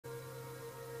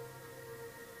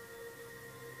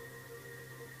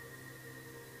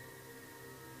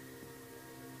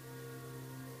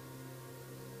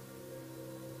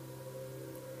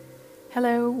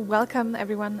Hello, welcome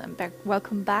everyone, and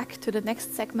welcome back to the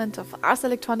next segment of Ars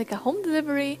Electronica Home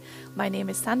Delivery. My name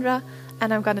is Sandra,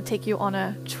 and I'm going to take you on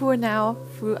a tour now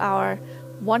through our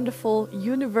wonderful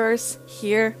universe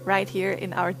right here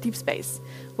in our deep space,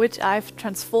 which I've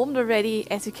transformed already,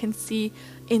 as you can see,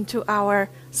 into our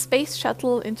space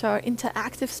shuttle, into our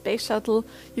interactive space shuttle.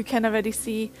 You can already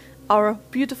see our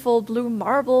beautiful blue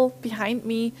marble behind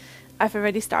me. I've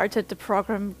already started the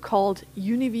program called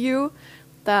UniView,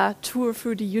 the tour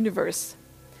through the universe.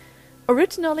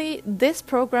 Originally, this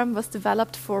program was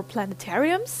developed for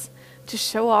planetariums to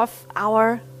show off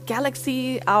our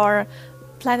galaxy, our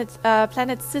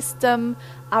planet system,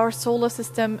 our solar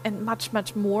system, and much,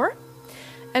 much more.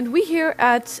 And we here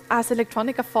at Ars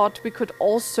Electronica thought we could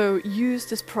also use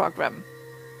this program.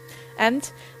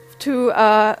 And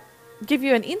to give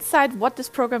you an insight what this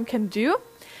program can do,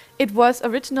 it was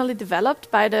originally developed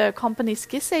by the company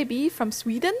Skiss AB from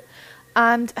Sweden,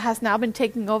 and has now been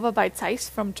taken over by Zeiss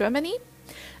from Germany.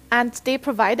 And they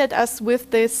provided us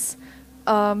with this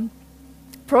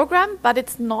program, but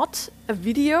it's not a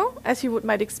video, as you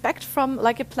might expect from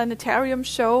like a planetarium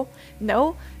show.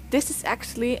 No, this is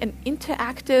actually an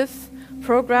interactive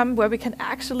program where we can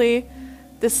actually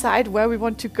decide where we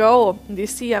want to go. And you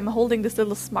see I'm holding this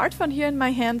little smartphone here in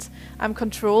my hand. I'm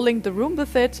controlling the room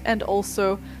with it and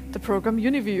also the program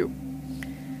UniView.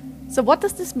 So what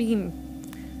does this mean?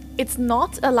 It's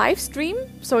not a live stream,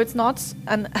 so it's not,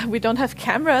 and we don't have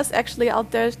cameras actually out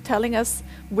there telling us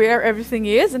where everything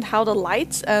is and how the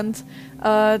light and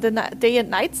the day and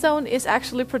night zone is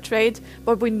actually portrayed,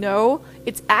 but we know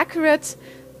it's accurate.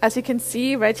 As you can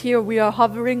see right here, we are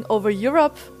hovering over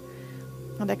Europe,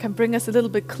 and I can bring us a little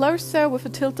bit closer with a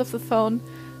tilt of the phone.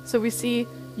 So we see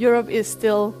Europe is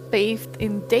still bathed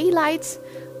in daylight,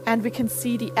 and we can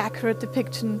see the accurate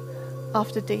depiction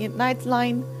of the day and night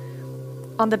line.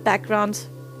 On the background,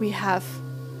 we have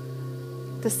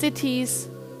the cities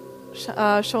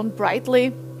shown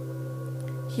brightly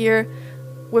here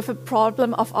with a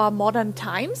problem of our modern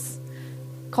times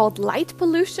called light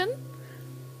pollution.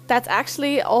 That's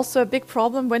actually also a big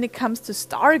problem when it comes to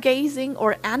stargazing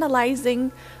or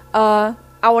analyzing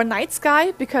our night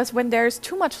sky, because when there's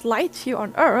too much light here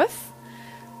on Earth,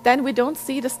 then we don't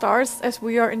see the stars as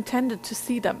we are intended to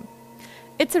see them.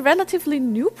 It's a relatively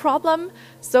new problem,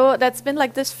 so that's been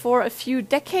like this for a few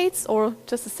decades or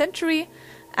just a century.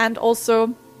 And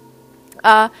also,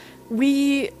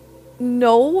 we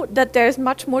know that there's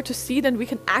much more to see than we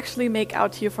can actually make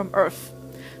out here from Earth.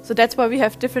 So that's why we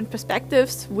have different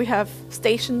perspectives. We have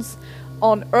stations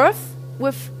on Earth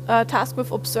with tasked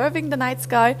with observing the night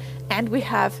sky, and we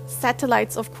have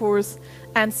satellites, of course,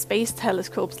 and space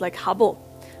telescopes like Hubble,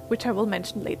 which I will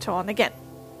mention later on again.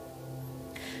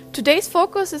 Today's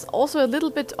focus is also a little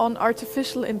bit on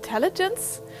artificial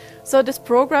intelligence. So this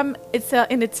program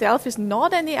in itself is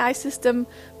not an AI system,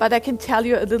 but I can tell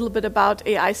you a little bit about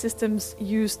AI systems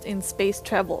used in space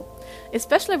travel,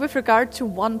 especially with regard to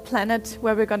one planet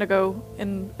where we're going to go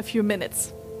in a few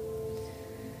minutes.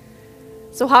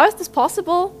 So how is this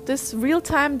possible, this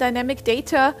real-time dynamic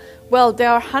data? Well, there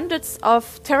are hundreds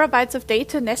of terabytes of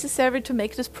data necessary to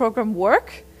make this program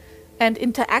work and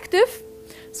interactive.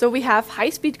 So we have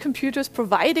high-speed computers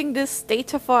providing this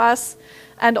data for us,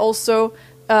 and also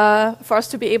for us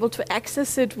to be able to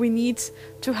access it, we need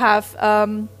to have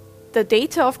the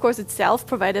data, of course, itself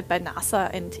provided by NASA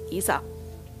and ESA.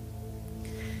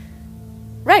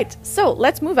 Right, so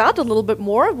let's move out a little bit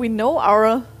more. We know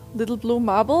our little blue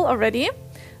marble already,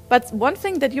 but one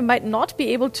thing that you might not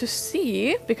be able to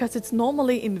see, because it's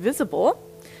normally invisible,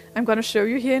 I'm going to show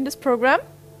you here in this program.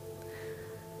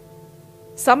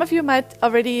 Some of you might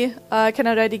can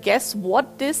already guess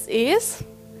what this is.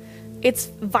 It's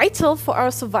vital for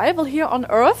our survival here on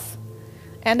Earth.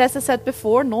 And as I said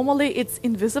before, normally it's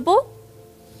invisible.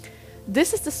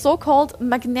 This is the so-called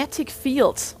magnetic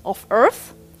field of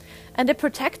Earth. And it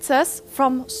protects us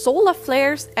from solar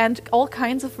flares and all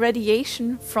kinds of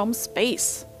radiation from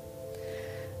space.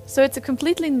 So it's a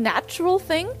completely natural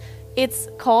thing. It's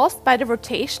caused by the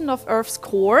rotation of Earth's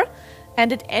core,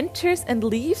 and it enters and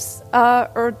leaves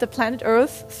the planet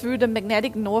Earth through the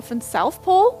magnetic north and south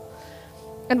pole.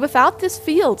 And without this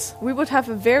field, we would have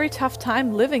a very tough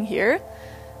time living here.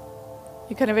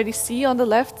 You can already see on the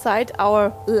left side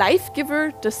our life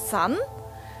giver, the sun.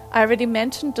 I already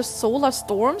mentioned the solar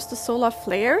storms, the solar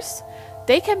flares.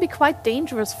 They can be quite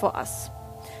dangerous for us.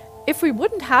 If we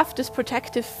wouldn't have this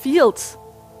protective field,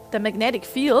 the magnetic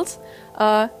field,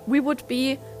 we would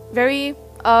be very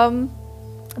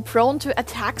prone to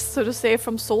attacks, so to say,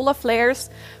 from solar flares,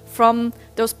 from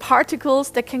those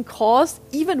particles that can cause,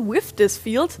 even with this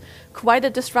field, quite a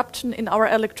disruption in our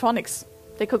electronics.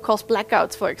 They could cause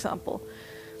blackouts, for example.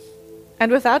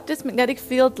 And without this magnetic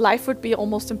field, life would be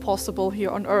almost impossible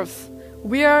here on Earth.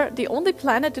 We are the only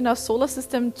planet in our solar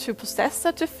system to possess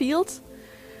such a field,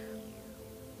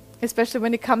 especially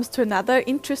when it comes to another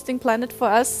interesting planet for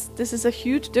us. This is a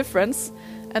huge difference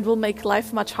and will make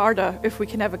life much harder if we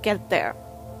can ever get there.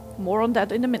 More on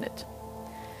that in a minute.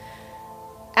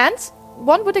 And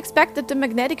one would expect that the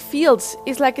magnetic field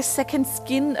is like a second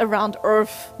skin around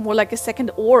Earth, more like a second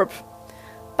orb.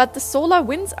 But the solar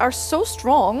winds are so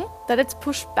strong that it's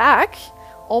pushed back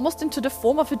almost into the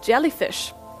form of a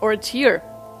jellyfish or a tear.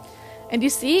 And you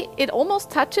see, it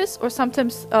almost touches or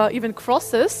sometimes even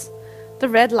crosses the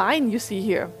red line you see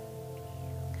here.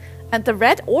 And the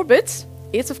red orbit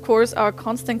is, of course, our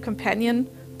constant companion,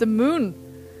 the Moon.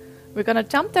 We're going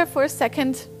to jump there for a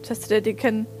second just so that you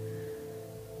can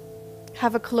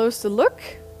have a closer look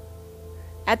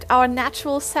at our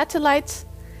natural satellite.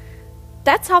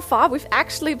 That's how far we've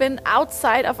actually been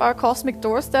outside of our cosmic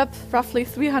doorstep, roughly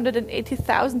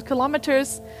 380,000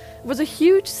 kilometers. It was a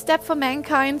huge step for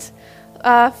mankind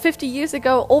 50 years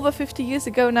ago, over 50 years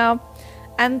ago now.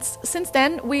 And since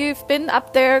then, we've been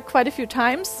up there quite a few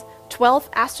times. 12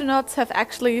 astronauts have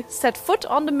actually set foot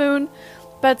on the Moon,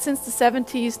 but since the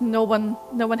 70s, no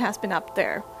one has been up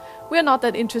there. We're not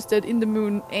that interested in the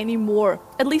Moon anymore,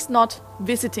 at least not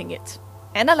visiting it.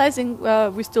 Analyzing,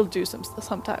 we still do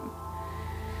sometime.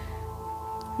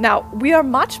 Now, we are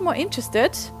much more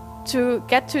interested to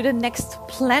get to the next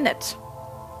planet.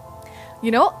 You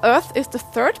know, Earth is the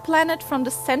third planet from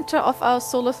the center of our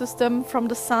solar system, from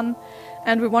the Sun,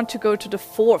 and we want to go to the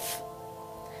fourth.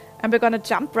 And we're going to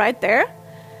jump right there.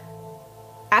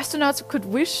 Astronauts could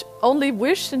only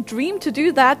wish and dream to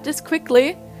do that this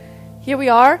quickly. Here we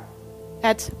are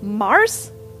at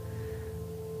Mars.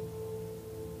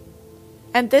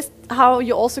 And this, how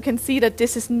you also can see that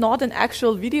this is not an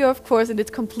actual video, of course, and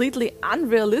it's completely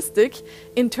unrealistic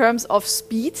in terms of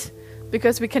speed,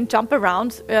 because we can jump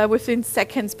around within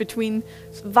seconds between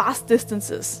vast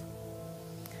distances.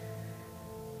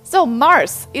 So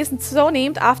Mars isn't so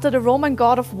named after the Roman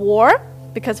god of war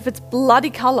because of its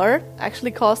bloody color,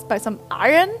 actually caused by some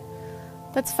iron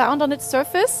that's found on its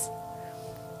surface.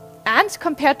 And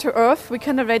compared to Earth, we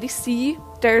can already see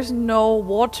there's no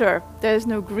water, there's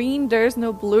no green, there's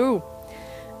no blue.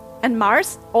 And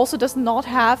Mars also does not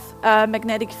have a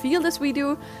magnetic field as we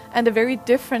do, and a very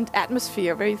different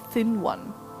atmosphere, a very thin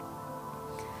one.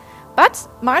 But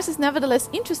Mars is nevertheless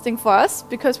interesting for us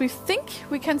because we think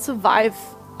we can survive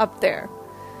up there.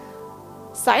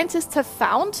 Scientists have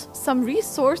found some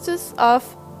resources of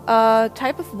a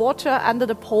type of water under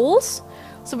the poles,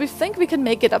 so we think we can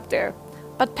make it up there.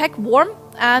 But pack warm,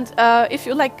 and if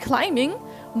you like climbing,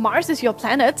 Mars is your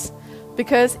planet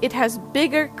because it has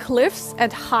bigger cliffs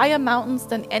and higher mountains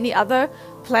than any other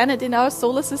planet in our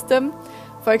solar system.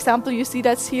 For example, you see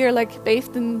that's here, like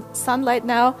bathed in sunlight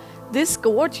now. This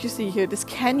gorge you see here, this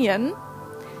canyon,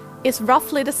 is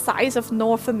roughly the size of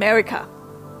North America.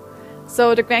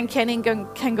 So the Grand Canyon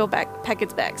can go back, pack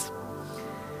its bags.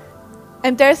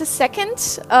 And there's a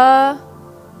second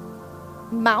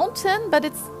mountain, but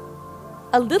it's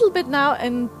a little bit now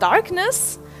in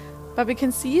darkness, but we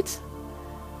can see it.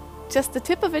 Just the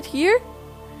tip of it here.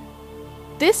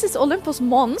 This is Olympus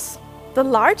Mons, the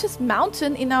largest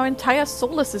mountain in our entire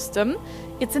solar system.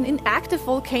 It's an inactive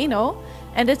volcano,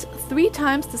 and it's 3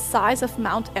 times the size of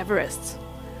Mount Everest.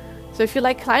 So if you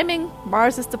like climbing,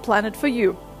 Mars is the planet for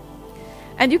you.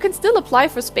 And you can still apply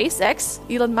for SpaceX,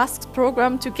 Elon Musk's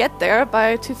program, to get there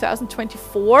by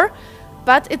 2024,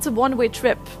 but it's a one-way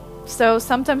trip. So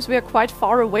sometimes we are quite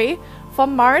far away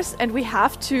from Mars, and we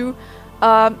have to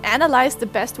analyze the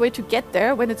best way to get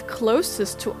there when it's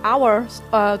closest to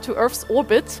to Earth's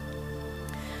orbit.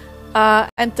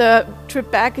 And the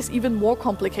trip back is even more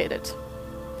complicated.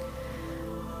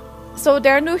 So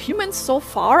there are no humans so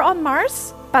far on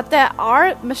Mars, but there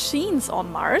are machines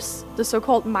on Mars, the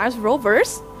so-called Mars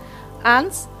rovers,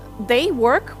 and they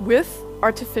work with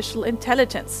artificial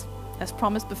intelligence. As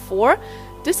promised before,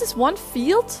 this is one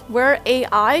field where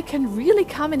AI can really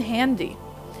come in handy.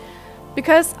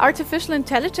 Because artificial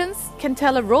intelligence can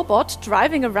tell a robot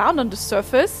driving around on the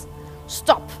surface,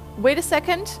 stop, wait a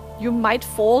second, you might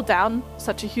fall down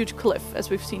such a huge cliff as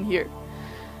we've seen here.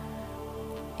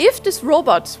 If this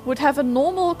robot would have a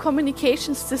normal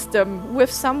communication system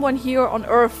with someone here on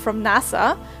Earth from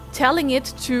NASA telling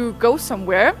it to go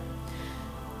somewhere,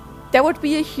 there would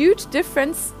be a huge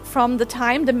difference from the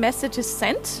time the message is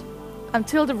sent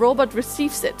until the robot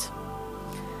receives it.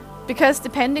 Because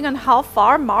depending on how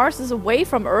far Mars is away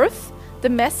from Earth, the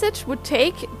message would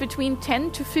take between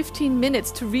 10 to 15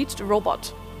 minutes to reach the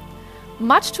robot.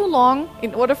 much too long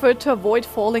in order for it to avoid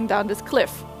falling down this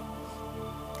cliff.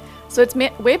 So it's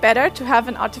way better to have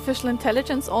an artificial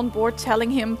intelligence on board telling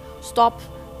him, stop,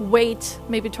 wait,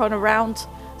 maybe turn around,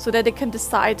 so that it can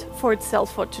decide for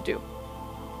itself what to do.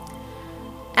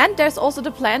 And there's also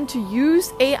the plan to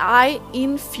use AI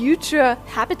in future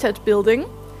habitat building,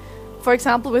 for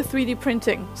example with 3D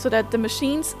printing, so that the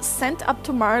machines sent up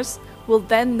to Mars will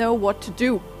then know what to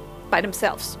do by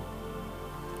themselves.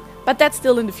 But that's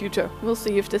still in the future. We'll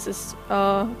see if this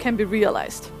can be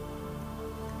realized.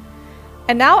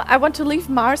 And now I want to leave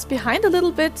Mars behind a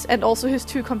little bit, and also his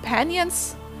two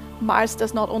companions. Mars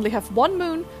does not only have one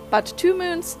moon, but two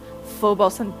moons.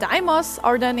 Phobos and Deimos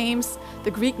are their names,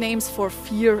 the Greek names for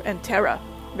fear and terror,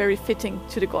 very fitting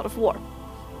to the god of war.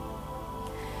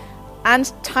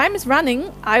 And time is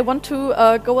running. I want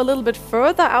to go a little bit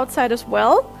further outside as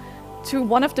well, to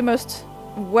one of the most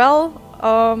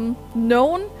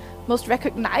known, most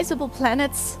recognizable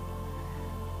planets,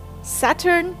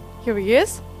 Saturn. Here he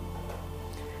is.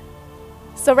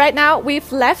 So right now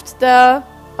we've left the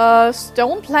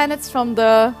stone planets from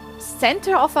the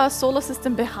center of our solar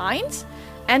system behind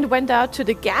and went out to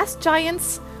the gas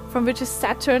giants, from which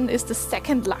Saturn is the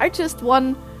second largest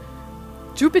one.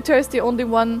 Jupiter is the only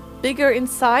one bigger in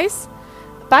size.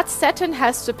 But Saturn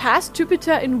has surpassed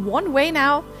Jupiter in one way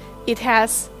now. It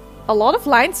has a lot of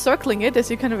lines circling it, as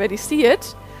you can already see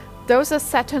it. Those are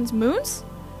Saturn's moons,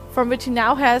 from which he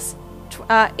now has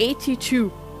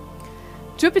 82.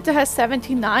 Jupiter has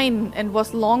 79 and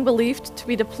was long believed to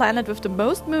be the planet with the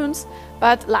most moons,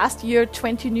 but last year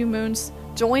 20 new moons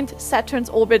joined Saturn's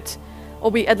orbit,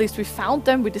 or at least we found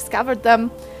them, we discovered them,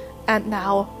 and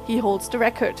now he holds the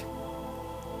record.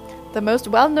 The most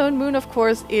well-known moon, of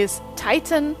course, is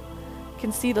Titan. You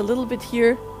can see it a little bit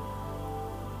here.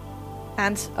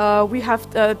 And we have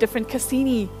different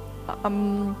Cassini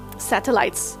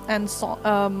satellites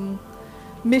and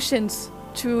missions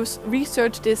to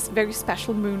research this very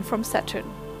special moon from Saturn.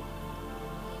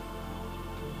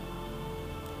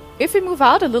 If we move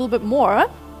out a little bit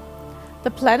more, the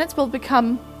planets will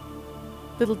become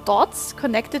little dots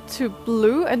connected to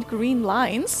blue and green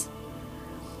lines.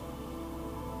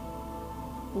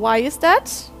 Why is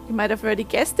that? You might have already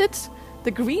guessed it.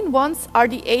 The green ones are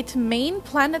the 8 main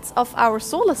planets of our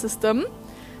solar system.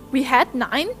 We had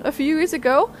 9 a few years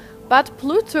ago, but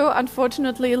Pluto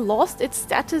unfortunately lost its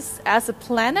status as a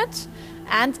planet,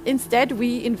 and instead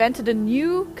we invented a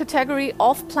new category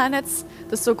of planets,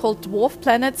 the so-called dwarf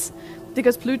planets,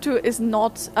 because Pluto is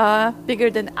not bigger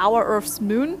than our Earth's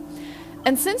moon.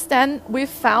 And since then we've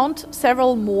found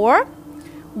several more.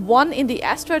 One in the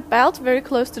asteroid belt very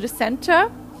close to the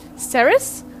center.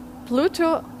 Ceres,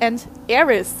 Pluto and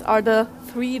Eris are the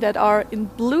 3 that are in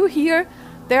blue here.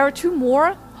 There are 2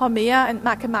 more, Haumea and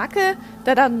Makemake,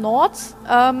 that are not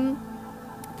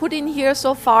put in here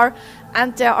so far,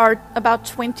 and there are about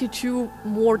 22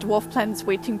 more dwarf planets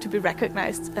waiting to be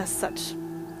recognized as such.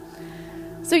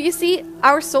 So you see,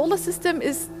 our solar system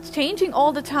is changing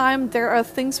all the time. There are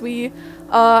things we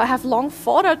have long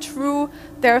thought out through.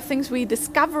 There are things we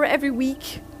discover every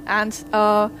week, and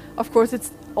of course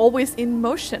it's always in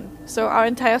motion. So our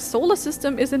entire solar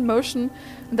system is in motion,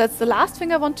 and that's the last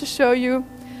thing I want to show you.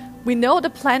 We know the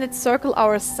planets circle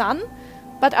our sun,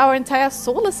 but our entire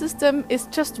solar system is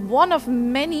just one of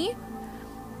many.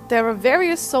 There are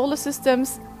various solar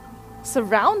systems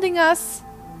surrounding us.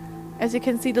 As you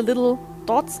can see, the little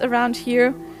dots around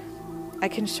here. I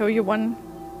can show you one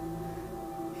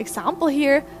example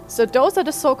here. So those are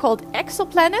the so-called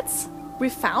exoplanets. We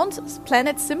found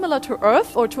planets similar to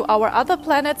Earth or to our other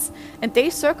planets, and they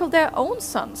circle their own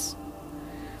suns.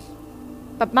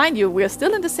 But mind you, we are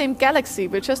still in the same galaxy.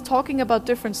 We're just talking about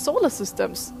different solar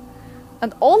systems.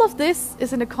 And all of this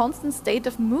is in a constant state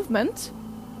of movement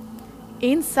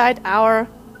inside our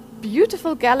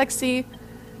beautiful galaxy,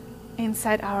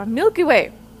 inside our Milky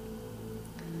Way.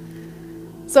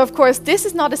 So of course, this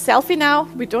is not a selfie now.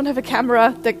 We don't have a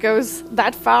camera that goes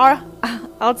that far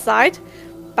outside,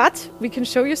 but we can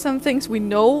show you some things. We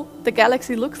know the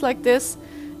galaxy looks like this,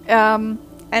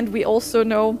 and we also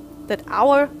know that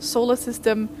our solar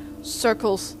system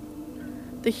circles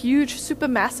the huge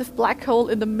supermassive black hole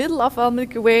in the middle of our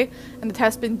Milky Way, and it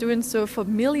has been doing so for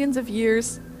millions of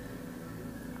years.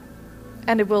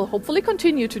 And it will hopefully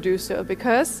continue to do so,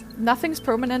 because nothing's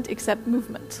permanent except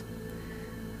movement.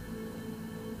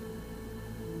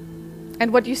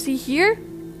 And what you see here,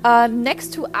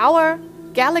 next to our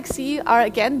galaxy, are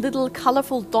again little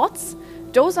colorful dots.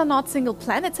 Those are not single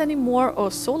planets anymore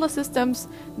or solar systems.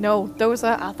 No, those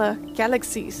are other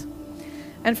galaxies.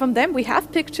 And from them we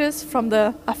have pictures from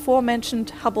the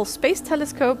aforementioned Hubble Space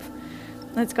Telescope.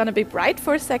 And it's going to be bright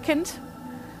for a second.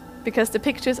 because the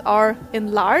pictures are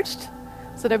enlarged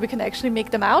so that we can actually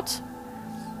make them out.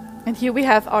 And here we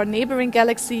have our neighboring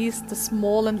galaxies, the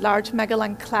Small and Large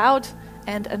Magellan Cloud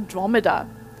and Andromeda.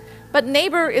 But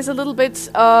neighbor is a little bit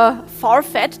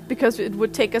far-fetched because it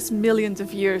would take us millions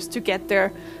of years to get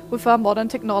there with our modern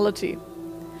technology.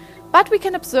 But we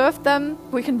can observe them,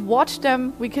 we can watch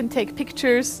them, we can take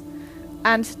pictures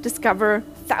and discover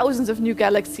thousands of new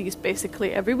galaxies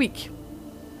basically every week.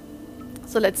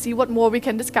 So let's see what more we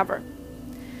can discover.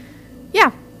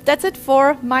 Yeah, that's it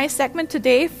for my segment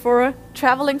today for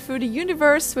traveling through the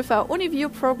universe with our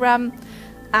UniView program.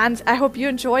 And I hope you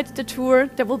enjoyed the tour.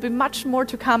 There will be much more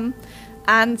to come.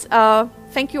 And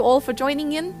thank you all for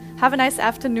joining in. Have a nice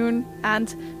afternoon.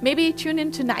 And maybe tune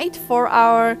in tonight for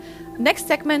our next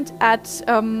segment at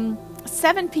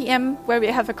 7 p.m. where we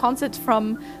have a concert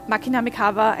from Makina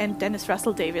Mikava and Dennis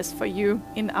Russell Davis for you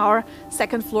in our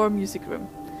second floor music room.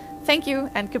 Thank you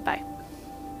and goodbye.